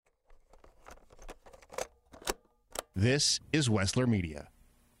This is Wessler Media.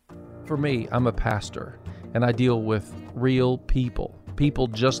 For me, I'm a pastor, and I deal with real people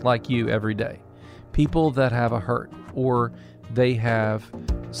just like you every day. People that have a hurt, or they have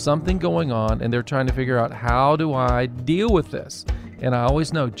something going on, and they're trying to figure out, how do I deal with this? And I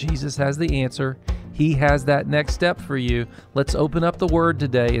always know Jesus has the answer. He has that next step for you. Let's open up the Word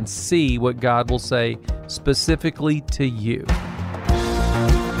today and see what God will say specifically to you.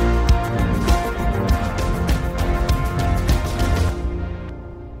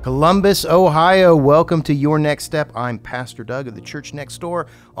 Columbus, Ohio, welcome to Your Next Step. I'm Pastor Doug of the church next door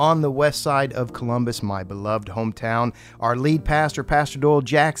on the west side of Columbus, my beloved hometown. Our lead pastor, Pastor Doyle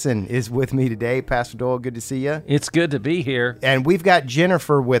Jackson, is with me today. Pastor Doyle, good to see you. It's good to be here. And we've got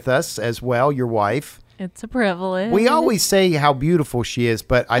Jennifer with us as well, your wife. It's a privilege. We always say how beautiful she is,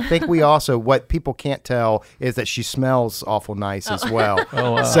 but I think we also, what people can't tell is that she smells awful nice as well.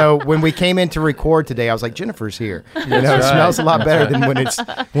 Oh, wow. So when we came in to record today, I was like, Jennifer's here. You know, right. It smells a lot better than when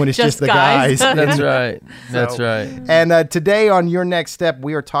it's just the guys. That's right. That's right. And today on Your Next Step,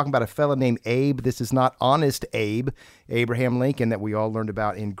 we are talking about a fellow named Abe. This is not Honest Abe, Abraham Lincoln, that we all learned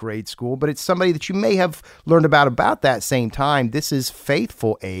about in grade school, but it's somebody that you may have learned about that same time. This is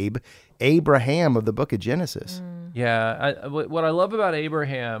Faithful Abe, Abraham of the book of Genesis. Yeah, what I love about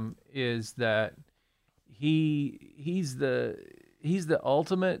Abraham is that he's the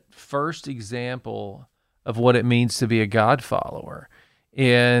ultimate first example of what it means to be a God follower,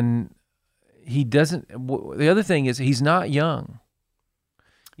 and he doesn't. The other thing is he's not young.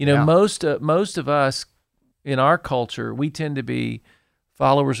 You know, Yeah. most of us in our culture, we tend to be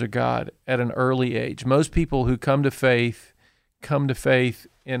followers of God at an early age. Most people who come to faith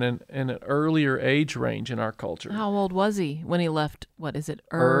in an earlier age range in our culture. How old was he when he left, what is it,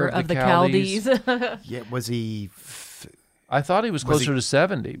 Ur of the Chaldees? Yeah, was he? I thought he was closer to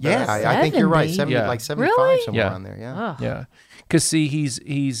 70. But Yeah, I think you're right. 70? 70, Yeah. like 75 Really? somewhere Yeah. on there. Yeah. Oh. Yeah, because see, he's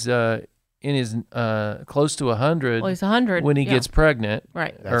in his close to 100. Well, he's 100. when he yeah. gets pregnant.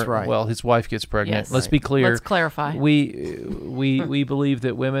 Right. That's right. Well, his wife gets pregnant. Yes. Let's be clear. Let's clarify. We believe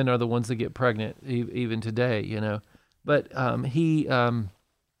that women are the ones that get pregnant even today. You know, but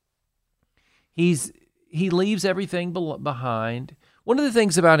he leaves everything behind. One of the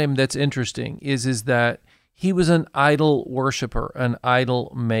things about him that's interesting is that he was an idol worshiper, an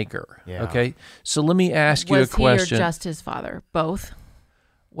idol maker. Yeah. Okay, so let me ask you a Was question. he or just his father? Both?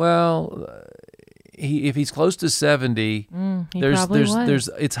 Well, if he's close to 70, He probably was.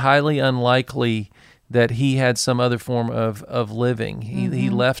 it's highly unlikely that he had some other form of living. He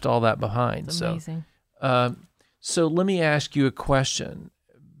left all that behind. It's amazing. So let me ask you a question,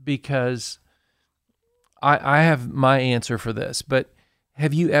 because I have my answer for this, but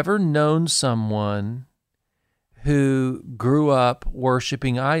have you ever known someone who grew up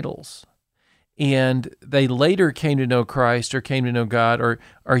worshiping idols and they later came to know Christ or came to know God,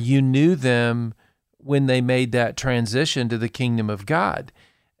 or you knew them when they made that transition to the kingdom of God?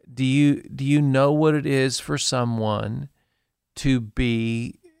 Do you know what it is for someone to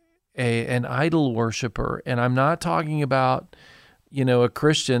be an idol worshiper? And I'm not talking about, you know, a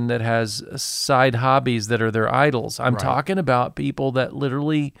Christian that has side hobbies that are their idols. I'm Right. talking about people that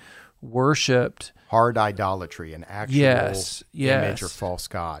literally worshipped. Hard idolatry, an actual Yes. image or false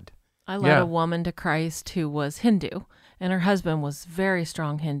god. I led Yeah. a woman to Christ who was Hindu, and her husband was very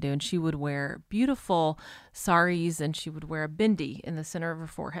strong Hindu, and she would wear beautiful saris, and she would wear a bindi in the center of her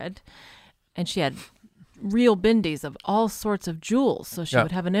forehead, and she had real bindis of all sorts of jewels. So she Yeah.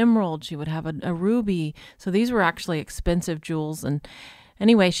 would have an emerald, she would have a ruby. So these were actually expensive jewels. And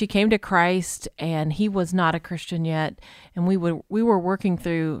anyway, she came to Christ, and he was not a Christian yet. And we were working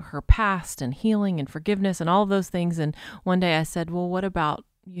through her past and healing and forgiveness and all of those things. And one day I said, well, what about,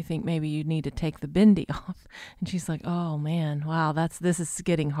 you think maybe you need to take the bindi off? And she's like, oh man, wow, this is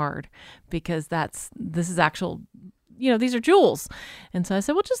getting hard, because this is actual, you know, these are jewels. And so I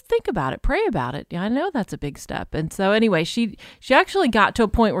said, well, just think about it, pray about it. Yeah, I know that's a big step. And so anyway, she actually got to a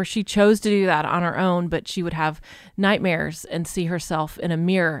point where she chose to do that on her own, but she would have nightmares and see herself in a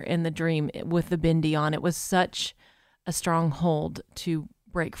mirror in the dream with the bindi on. It was such a strong hold to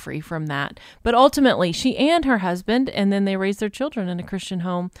break free from that. But ultimately, she and her husband, and then they raised their children in a Christian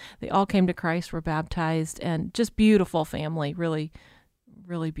home. They all came to Christ, were baptized, and just beautiful family, really,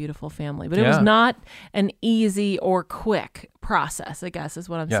 really beautiful family. But it was Yeah. not an easy or quick process, I guess is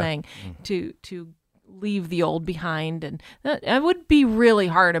what I'm Yeah. saying, to leave the old behind. And that would be really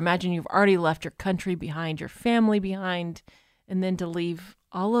hard. Imagine you've already left your country behind, your family behind, and then to leave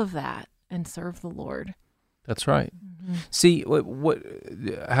all of that and serve the Lord. That's right. See, what?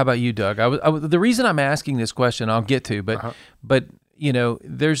 How about you, Doug? The reason I'm asking this question, I'll get to, but you know,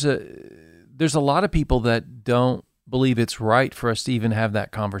 there's a lot of people that don't believe it's right for us to even have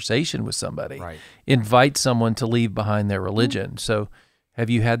that conversation with somebody. Right. Invite someone to leave behind their religion. So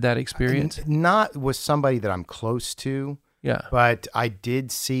have you had that experience? Not with somebody that I'm close to, Yeah. but I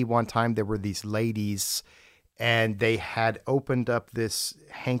did see one time there were these ladies and they had opened up this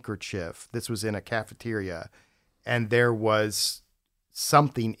handkerchief. This was in a cafeteria, and there was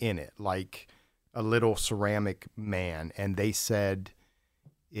something in it, like a little ceramic man, and they said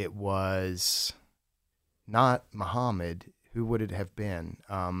it was not Muhammad. Who would it have been?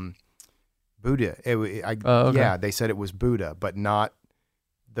 Buddha. Okay. Yeah, they said it was Buddha, but not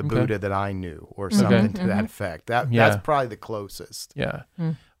the Okay. Buddha that I knew, or something to that effect. That's probably the closest. Yeah.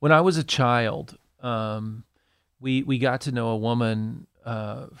 When I was a child, we got to know a woman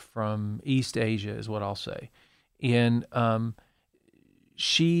from East Asia, is what I'll say, and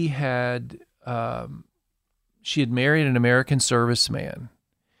she had married an American serviceman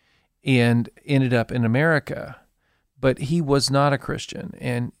and ended up in America, but he was not a Christian,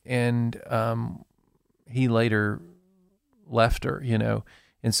 and he later left her,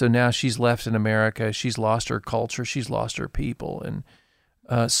 and so now she's left in America. She's lost her culture. She's lost her people, and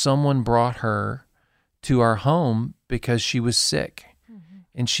someone brought her to our home because she was sick,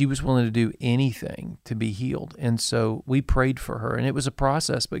 and she was willing to do anything to be healed. And so we prayed for her, and it was a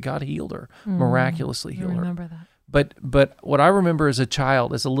process, but God healed her, miraculously healed her. I remember that. But what I remember as a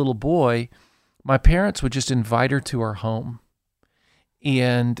child, as a little boy, my parents would just invite her to our home,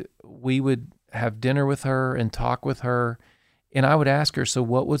 and we would have dinner with her and talk with her. And I would ask her, so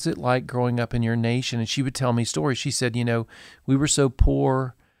what was it like growing up in your nation? And she would tell me stories. She said, we were so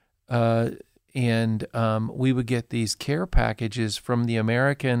poor, and we would get these care packages from the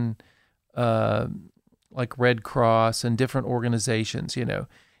American, like Red Cross and different organizations, And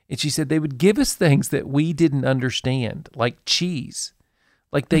she said they would give us things that we didn't understand, like cheese.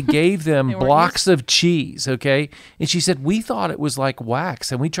 Like they gave them blocks of cheese, okay? And she said, we thought it was like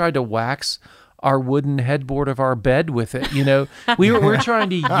wax, and we tried to wax our wooden headboard of our bed with it, We were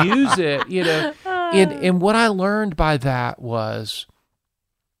trying to use it, And what I learned by that was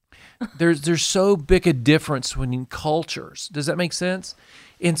there's so big a difference between cultures. Does that make sense?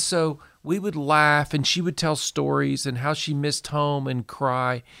 And so we would laugh, and she would tell stories and how she missed home and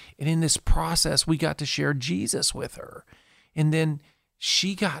cry. And in this process, we got to share Jesus with her. And then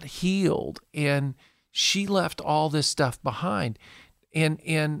she got healed, and she left all this stuff behind.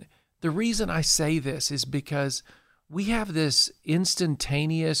 And the reason I say this is because we have this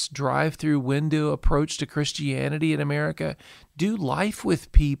instantaneous drive-through window approach to Christianity in America. Do life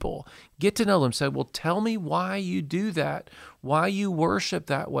with people. Get to know them. Say, well, tell me why you do that, why you worship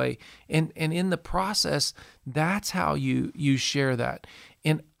that way. And in the process, that's how you share that.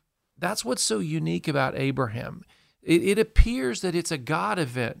 And that's what's so unique about Abraham. It appears that it's a God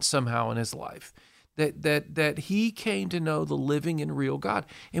event somehow in his life. That he came to know the living and real God.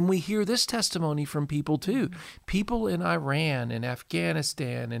 And we hear this testimony from people too. People in Iran and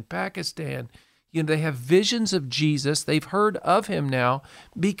Afghanistan and Pakistan, they have visions of Jesus. They've heard of him now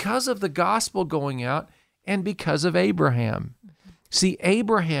because of the gospel going out and because of Abraham. See,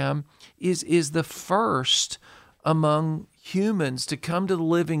 Abraham is the first among humans to come to the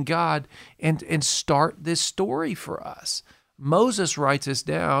living God and start this story for us. Moses writes this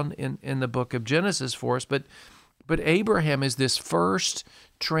down in the book of Genesis for us, but Abraham is this first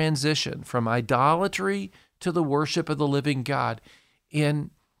transition from idolatry to the worship of the living God.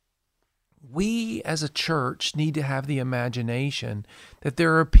 And we as a church need to have the imagination that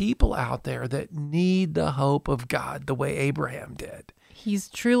there are people out there that need the hope of God the way Abraham did. He's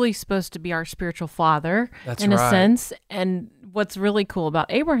truly supposed to be our spiritual father. That's in right. a sense. And what's really cool about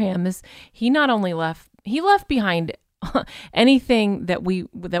Abraham is he not only left behind anything that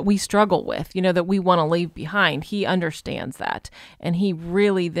we struggle with, that we want to leave behind. He understands that, and he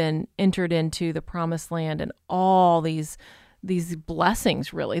really then entered into the promised land and all these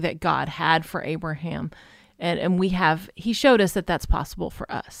blessings really that God had for Abraham, and he showed us that that's possible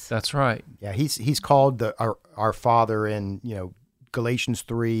for us. That's right. Yeah, he's called our father in Galatians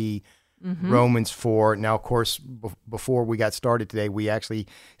 3. Romans 4. Now, of course, before we got started today, we actually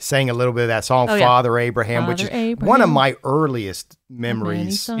sang a little bit of that song, Father Abraham, which is one of my earliest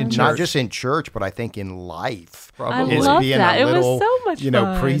memories, not just in church, but I think in life. Probably. I love being that. a little, it was so much fun.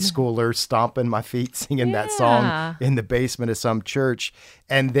 Preschooler stomping my feet, singing that song in the basement of some church.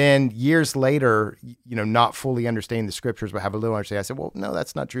 And then years later, not fully understanding the scriptures, but have a little understanding, I said, well, no,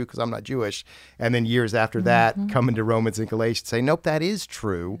 that's not true because I'm not Jewish. And then years after that, coming to Romans and Galatians, say, nope, that is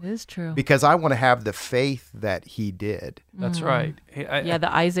true. It is true. Because I want to have the faith that he did. That's right. Yeah,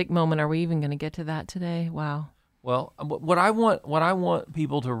 the Isaac moment. Are we even going to get to that today? Wow. Well, what I want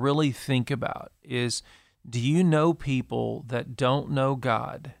people to really think about is do you know people that don't know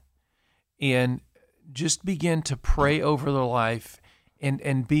God? And just begin to pray over their life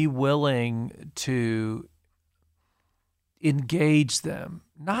and be willing to engage them,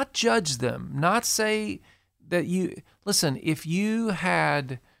 not judge them, not say that listen, if you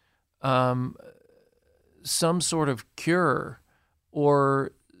had some sort of cure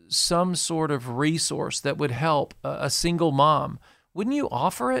or some sort of resource that would help a single mom, wouldn't you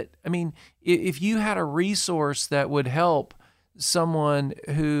offer it? I mean, if you had a resource that would help someone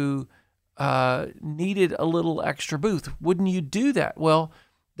who needed a little extra boost, wouldn't you do that? Well,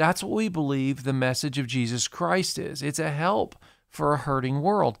 that's what we believe the message of Jesus Christ is. It's a help for a hurting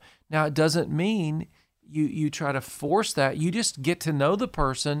world. Now, it doesn't mean you try to force that. You just get to know the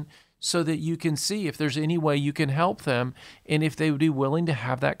person so that you can see if there's any way you can help them and if they would be willing to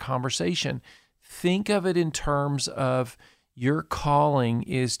have that conversation. Think of it in terms of your calling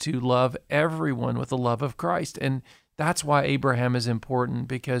is to love everyone with the love of Christ. And that's why Abraham is important,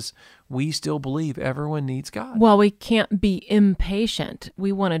 because we still believe everyone needs God. Well, we can't be impatient.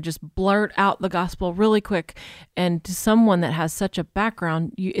 We want to just blurt out the gospel really quick. And to someone that has such a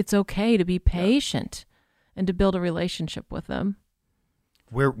background, it's okay to be patient and to build a relationship with them.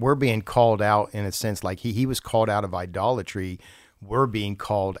 We're being called out in a sense, like he was called out of idolatry. We're being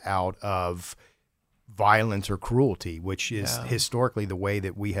called out of violence or cruelty, which is historically the way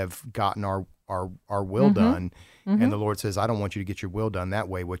that we have gotten our will done. Mm-hmm. And the Lord says, I don't want you to get your will done that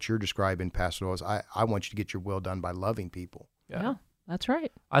way. What you're describing, Pastor Oz, I want you to get your will done by loving people. Yeah, that's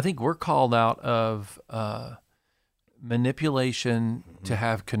right. I think we're called out of manipulation to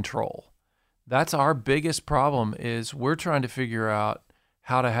have control. That's our biggest problem, is we're trying to figure out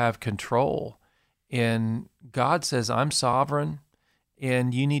how to have control. And God says, I'm sovereign,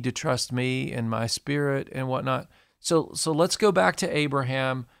 and you need to trust me and my spirit and whatnot. So let's go back to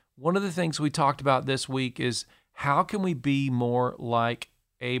Abraham. One of the things we talked about this week is how can we be more like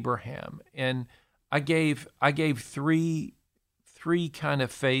Abraham? And I gave three kind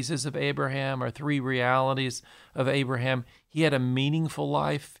of phases of Abraham, or three realities of Abraham. He had a meaningful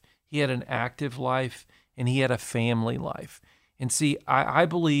life, he had an active life, and he had a family life. And see, I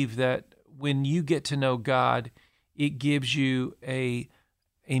believe that when you get to know God, it gives you a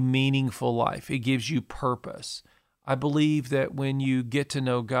meaningful life. It gives you purpose. I believe that when you get to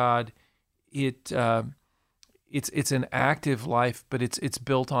know God, it's an active life, but it's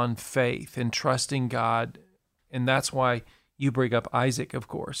built on faith and trusting God. And that's why you bring up Isaac, of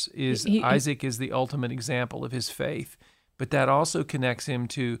course. Isaac is the ultimate example of his faith, but that also connects him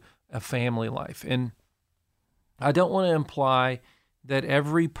to a family life. And I don't want to imply that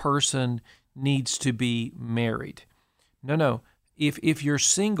every person needs to be married. No. If you're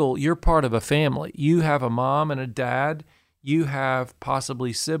single, you're part of a family. You have a mom and a dad. You have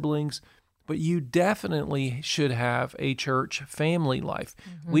possibly siblings, but you definitely should have a church family life.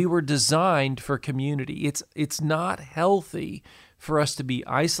 Mm-hmm. We were designed for community. It's not healthy for us to be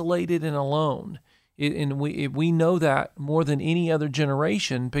isolated and alone. And we know that more than any other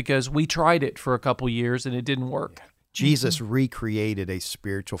generation, because we tried it for a couple years and it didn't work. Jesus recreated a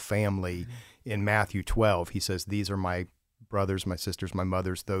spiritual family in Matthew 12. He says, these are my brothers, my sisters, my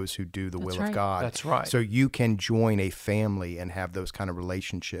mothers, those who do the will of God. That's right. So you can join a family and have those kind of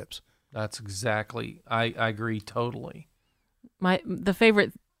relationships. That's exactly, I agree totally. The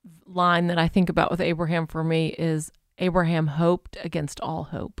favorite line that I think about with Abraham for me is, Abraham hoped against all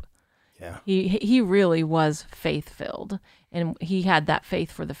hope. Yeah. He really was faith-filled, and he had that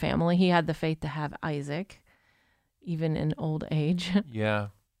faith for the family. He had the faith to have Isaac, even in old age. Yeah.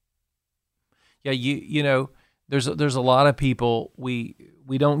 Yeah, you know, there's a lot of people, we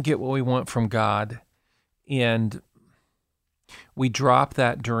don't get what we want from God, and we drop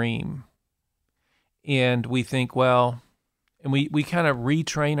that dream, and we think, well, and we kind of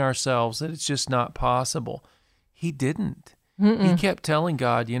retrain ourselves that it's just not possible. He didn't. Mm-mm. He kept telling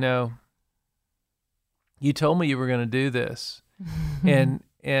God, you know, you told me you were going to do this. and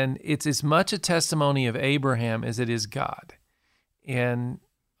it's as much a testimony of Abraham as it is God. And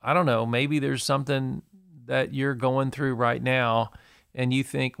I don't know, maybe there's something that you're going through right now and you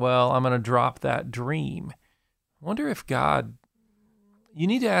think, well, I'm going to drop that dream. I wonder if you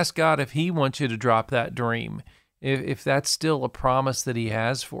need to ask God if he wants you to drop that dream, if that's still a promise that he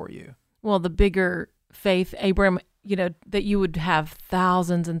has for you. Well, the bigger faith, Abraham, you know, that you would have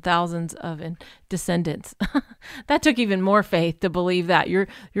thousands and thousands of descendants. That took even more faith to believe that you're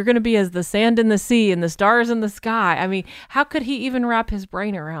going to be as the sand in the sea and the stars in the sky. I mean, how could he even wrap his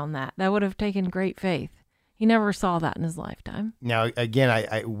brain around that? That would have taken great faith. He never saw that in his lifetime. Now,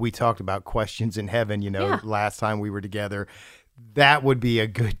 again, we talked about questions in heaven, last time we were together. That would be a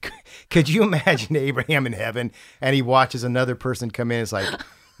good Could you imagine Abraham in heaven and he watches another person come in? It's like,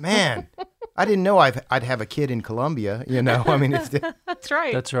 man, I didn't know I'd have a kid in Colombia. You know, I mean, That's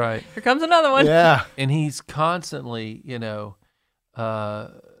right. That's right. Here comes another one. yeah, And he's constantly,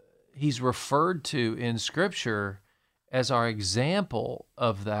 he's referred to in Scripture as our example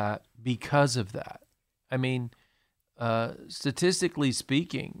of that because of that. I mean, statistically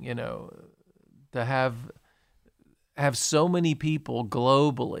speaking, to have so many people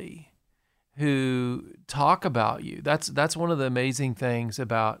globally who talk about you. That's one of the amazing things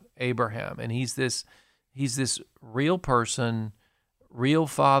about Abraham. And he's this real person, real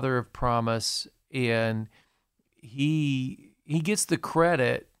father of promise, and he gets the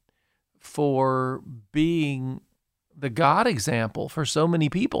credit for being the God example for so many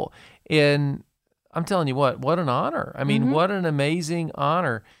people. And I'm telling you what an honor. I mean, what an amazing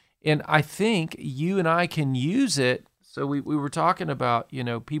honor. And I think you and I can use it. So we were talking about,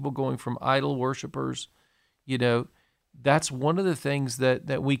 people going from idol worshipers, that's one of the things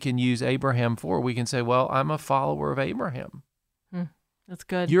that we can use Abraham for. We can say, well, I'm a follower of Abraham. That's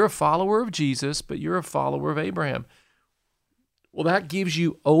good. You're a follower of Jesus, but you're a follower of Abraham. Well, that gives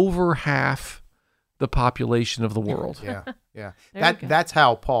you over half the population of the world. yeah. There you go. That's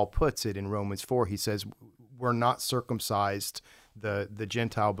how Paul puts it in Romans 4. He says, we're not circumcised, the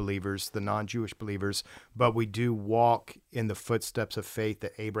Gentile believers, the non-Jewish believers, but we do walk in the footsteps of faith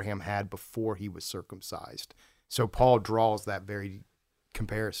that Abraham had before he was circumcised. So Paul draws that very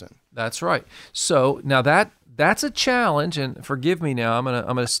comparison. That's right. So now that's a challenge, and forgive me now, I'm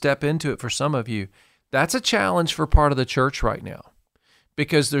gonna step into it for some of you. That's a challenge for part of the church right now,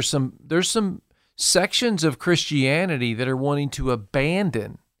 because there's some sections of Christianity that are wanting to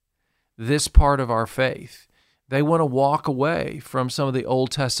abandon this part of our faith. They want to walk away from some of the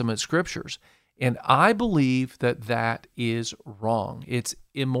Old Testament scriptures. And I believe that is wrong. It's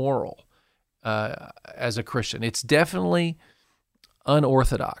immoral as a Christian. It's definitely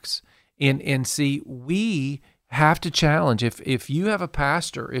unorthodox. And see, we have to challenge. If you have a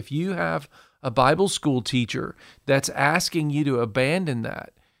pastor, if you have a Bible school teacher that's asking you to abandon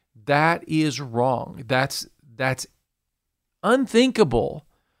that is wrong. That's unthinkable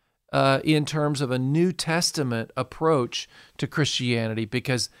in terms of a New Testament approach to Christianity,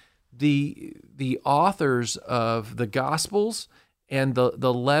 because the authors of the Gospels and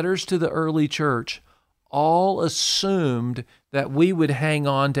the letters to the early church all assumed that we would hang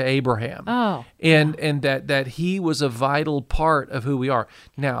on to Abraham. And that he was a vital part of who we are.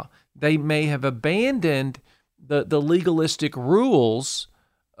 Now, they may have abandoned the legalistic rules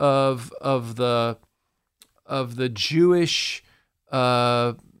of the Jewish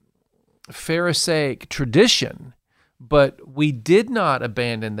Pharisaic tradition, but we did not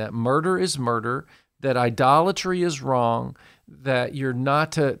abandon that murder is murder, that idolatry is wrong, that you're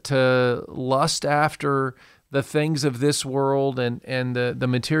not to lust after the things of this world and the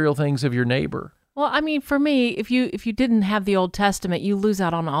material things of your neighbor. Well, I mean, for me, if you didn't have the Old Testament, you lose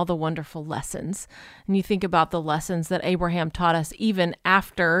out on all the wonderful lessons. And you think about the lessons that Abraham taught us even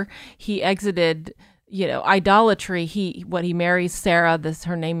after he exited, idolatry. He marries Sarah.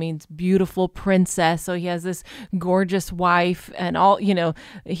 Her name means beautiful princess. So he has this gorgeous wife, and all,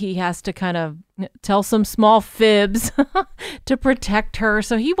 he has to kind of tell some small fibs to protect her.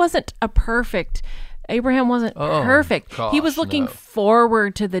 So he wasn't a perfect. Abraham wasn't perfect. Gosh, he was looking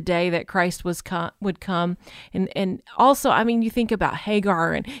forward to the day that Christ would come. And also, I mean, you think about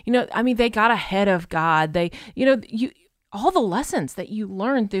Hagar and, they got ahead of God. They, all the lessons that you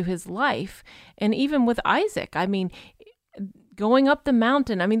learn through his life. And even with Isaac, I mean, going up the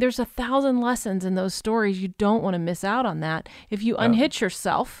mountain, I mean, there's 1,000 lessons in those stories. You don't want to miss out on that. If you unhitch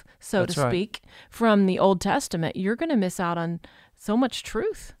yourself, so to speak, from the Old Testament, you're going to miss out on so much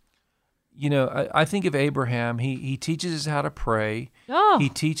truth. I think of Abraham. He teaches us how to pray. He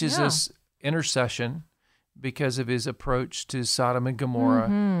teaches us intercession because of his approach to Sodom and Gomorrah.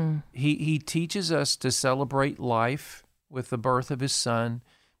 Mm-hmm. He teaches us to celebrate life with the birth of his son,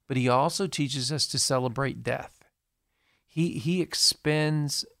 but he also teaches us to celebrate death. He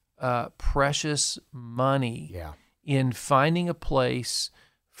expends precious money in finding a place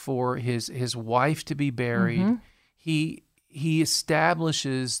for his wife to be buried. Mm-hmm. He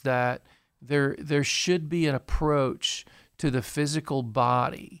establishes that there should be an approach to the physical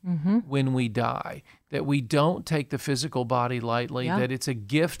body when we die, that we don't take the physical body lightly, that it's a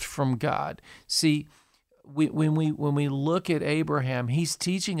gift from God. See, when we look at Abraham, he's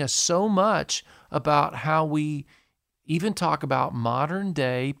teaching us so much about how we even talk about modern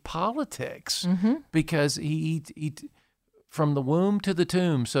day politics, because he from the womb to the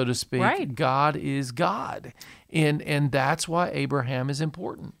tomb, so to speak, God is God. And that's why Abraham is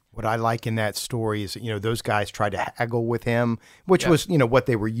important. What I like in that story is, those guys tried to haggle with him, which was, what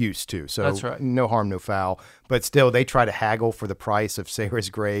they were used to. So That's right. No harm, no foul. But still, they try to haggle for the price of Sarah's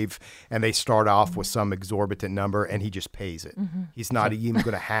grave, and they start off with some exorbitant number, and he just pays it. He's not even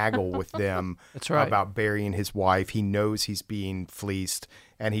going to haggle with them That's right. about burying his wife. He knows he's being fleeced,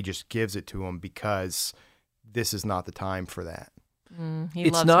 and he just gives it to him because this is not the time for that.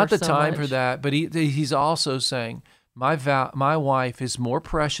 It's not the time for that, but he's also saying, my wife is more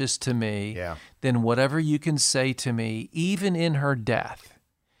precious to me than whatever you can say to me, even in her death.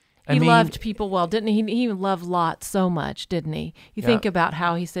 He loved people well, didn't he? He loved Lot so much, didn't he? You think about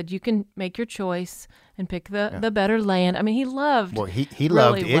how he said, you can make your choice and pick the better land. I mean, he loved he really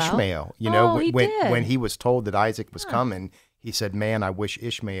loved Ishmael. well. When he was told that Isaac was coming, he said, man, I wish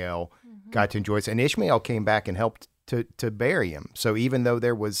Ishmael got to enjoy it. And Ishmael came back and helped to bury him. So even though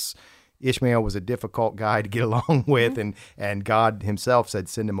Ishmael was a difficult guy to get along with, and God himself said,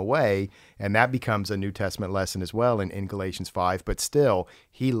 send him away. And that becomes a New Testament lesson as well in Galatians 5. But still,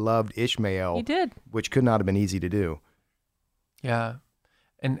 he loved Ishmael. He did. Which could not have been easy to do. Yeah.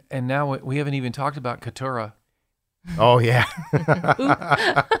 And now we haven't even talked about Keturah. Oh, yeah.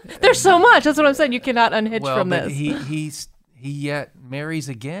 There's so much. That's what I'm saying. You cannot unhitch from but this. He yet marries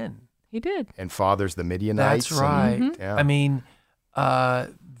again. He did. And fathers the Midianites. That's right. Yeah. I mean,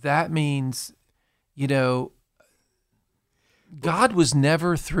 that means, God was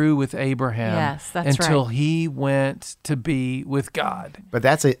never through with Abraham until he went to be with God. But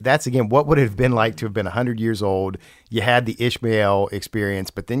that's again, what would it have been like to have been 100 years old? You had the Ishmael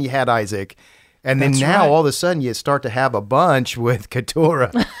experience, but then you had Isaac. And then all of a sudden you start to have a bunch with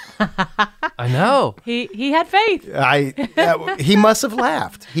Keturah. I know. He had faith. He must have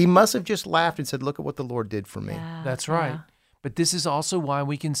laughed. He must have just laughed and said, look at what the Lord did for me. Yeah, That's right. But this is also why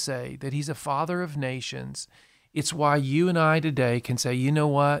we can say that he's a father of nations. It's why you and I today can say, you know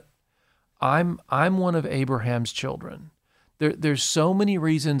what? I'm one of Abraham's children. There's so many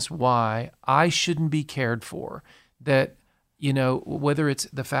reasons why I shouldn't be cared for. That, whether it's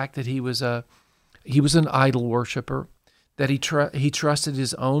the fact that he was an idol worshiper, that he trusted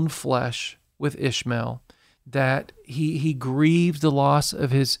his own flesh with Ishmael, that he grieved the loss of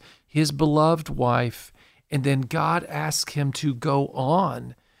his beloved wife, and then God asks him to go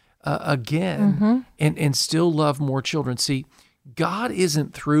on again and still love more children. See, God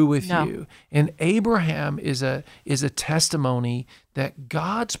isn't through with you, and Abraham is a testimony that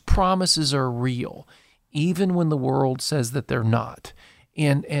God's promises are real, even when the world says that they're not.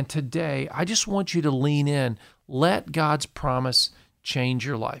 And today, I just want you to lean in. Let God's promise change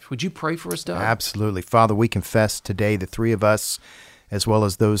your life. Would you pray for us, Doug? Absolutely. Father, we confess today, the three of us, as well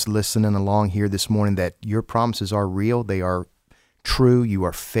as those listening along here this morning, that your promises are real. They are true. You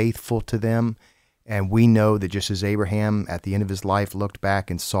are faithful to them. And we know that just as Abraham at the end of his life looked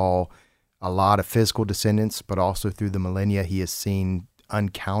back and saw a lot of physical descendants, but also through the millennia, he has seen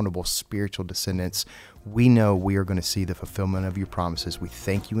uncountable spiritual descendants. We know we are going to see the fulfillment of your promises. We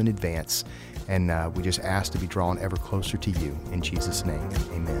thank you in advance, and we just ask to be drawn ever closer to you. In Jesus' name,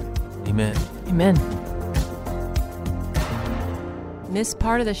 amen. Amen. Amen. Missed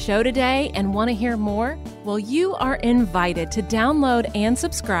part of the show today and want to hear more? Well, you are invited to download and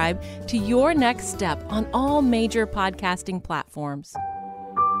subscribe to Your Next Step on all major podcasting platforms.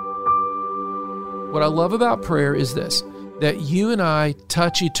 What I love about prayer is this, that you and I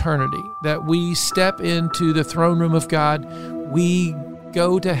touch eternity, that we step into the throne room of God. We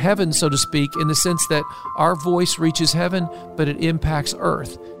go to heaven, so to speak, in the sense that our voice reaches heaven, but it impacts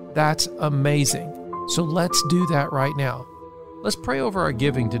earth. That's amazing. So let's do that right now. Let's pray over our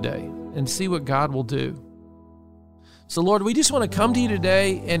giving today and see what God will do. So Lord, we just want to come to you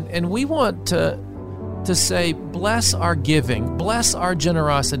today, and we want to say, bless our giving, bless our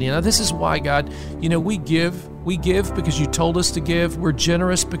generosity. Now, this is why, God, we give because you told us to give. We're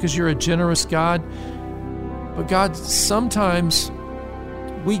generous because you're a generous God. But God, sometimes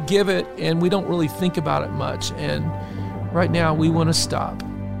we give it and we don't really think about it much. And right now we want to stop.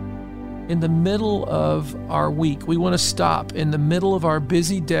 In the middle of our week, we want to stop. In the middle of our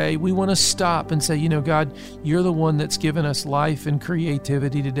busy day, we want to stop and say, God, you're the one that's given us life and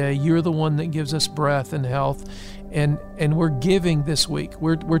creativity today. You're the one that gives us breath and health. And we're giving this week.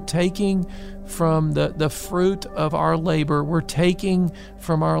 We're taking from the fruit of our labor. We're taking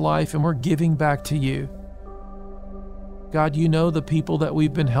from our life and we're giving back to you. God, you know the people that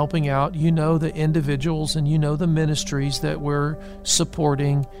we've been helping out. You know the individuals and you know the ministries that we're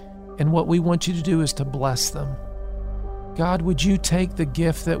supporting. And what we want you to do is to bless them. God, would you take the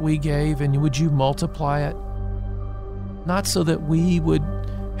gift that we gave and would you multiply it? Not so that we would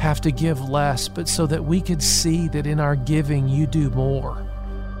have to give less, but so that we could see that in our giving you do more.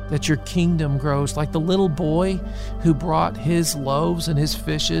 that your kingdom grows, like the little boy who brought his loaves and his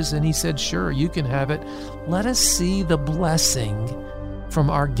fishes, and he said, sure, you can have it. Let us see the blessing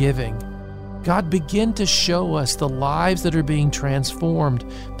from our giving. God, begin to show us the lives that are being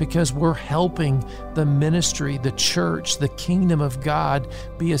transformed because we're helping the ministry, the church, the kingdom of God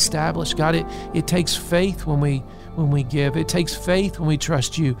be established. God, it takes faith when we give. It takes faith when we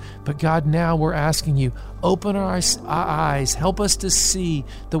trust you. But God, now we're asking you, open our eyes, help us to see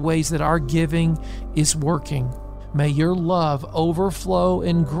the ways that our giving is working. May your love overflow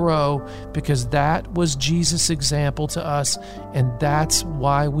and grow, because that was Jesus' example to us, and that's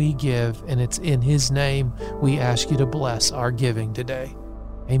why we give, and it's in his name we ask you to bless our giving today.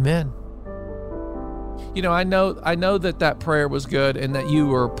 Amen. You know, I know that prayer was good and that you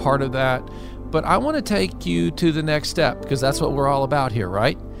were part of that, but I want to take you to the next step, because that's what we're all about here,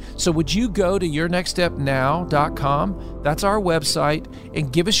 right? So would you go to yournextstepnow.com? That's our website,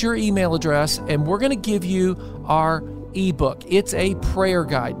 and give us your email address, and we're going to give you our ebook. It's a prayer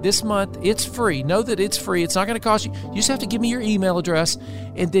guide. This month, it's free. Know that it's free. It's not going to cost you. You just have to give me your email address,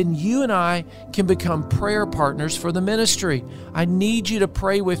 and then you and I can become prayer partners for the ministry. I need you to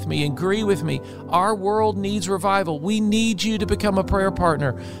pray with me and agree with me. Our world needs revival. We need you to become a prayer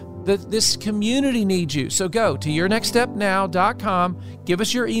partner. This community needs you. So go to yournextstepnow.com, give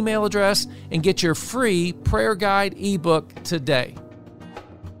us your email address, and get your free prayer guide ebook today.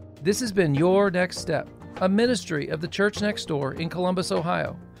 This has been Your Next Step, a ministry of the Church Next Door in Columbus,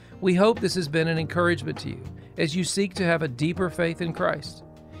 Ohio. We hope this has been an encouragement to you as you seek to have a deeper faith in Christ.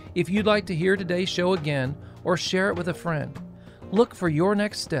 If you'd like to hear today's show again or share it with a friend, look for Your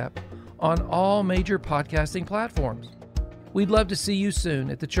Next Step on all major podcasting platforms. We'd love to see you soon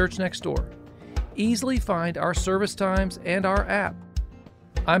at the Church Next Door. Easily find our service times and our app.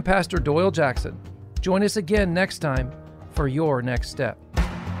 I'm Pastor Doyle Jackson. Join us again next time for Your Next Step.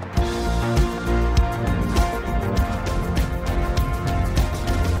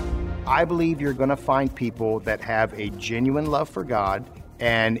 I believe you're going to find people that have a genuine love for God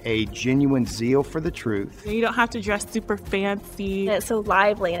and a genuine zeal for the truth. You don't have to dress super fancy. It's so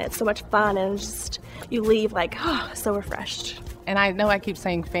lively and it's so much fun, and just you leave like, oh, so refreshed. And I know I keep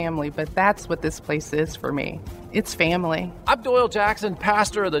saying family, but that's what this place is for me. It's family. I'm Doyle Jackson,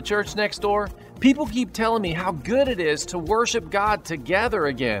 pastor of the Church Next Door. People keep telling me how good it is to worship God together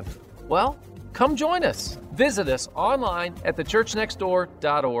again. Well, come join us. Visit us online at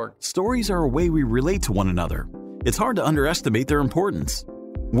thechurchnextdoor.org. Stories are a way we relate to one another. It's hard to underestimate their importance.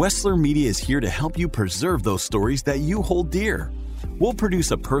 Wessler Media is here to help you preserve those stories that you hold dear. We'll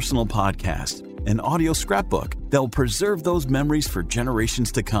produce a personal podcast, an audio scrapbook that will preserve those memories for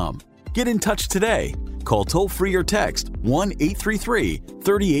generations to come. Get in touch today. Call toll-free or text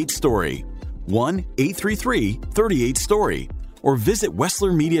 1-833-38-STORY, 1-833-38-STORY, or visit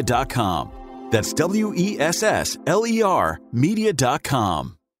WesslerMedia.com. That's WESSLER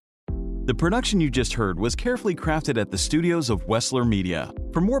Media.com. The production you just heard was carefully crafted at the studios of Wessler Media.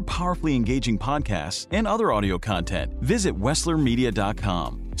 For more powerfully engaging podcasts and other audio content, visit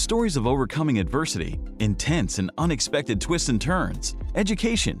WesslerMedia.com. Stories of overcoming adversity, intense and unexpected twists and turns,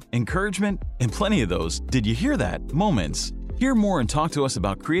 education, encouragement, and plenty of those, did you hear that, moments. Hear more and talk to us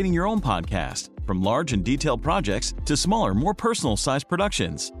about creating your own podcast, from large and detailed projects to smaller, more personal-sized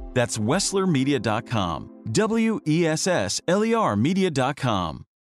productions. That's WesslerMedia.com. WESSLER Media.com.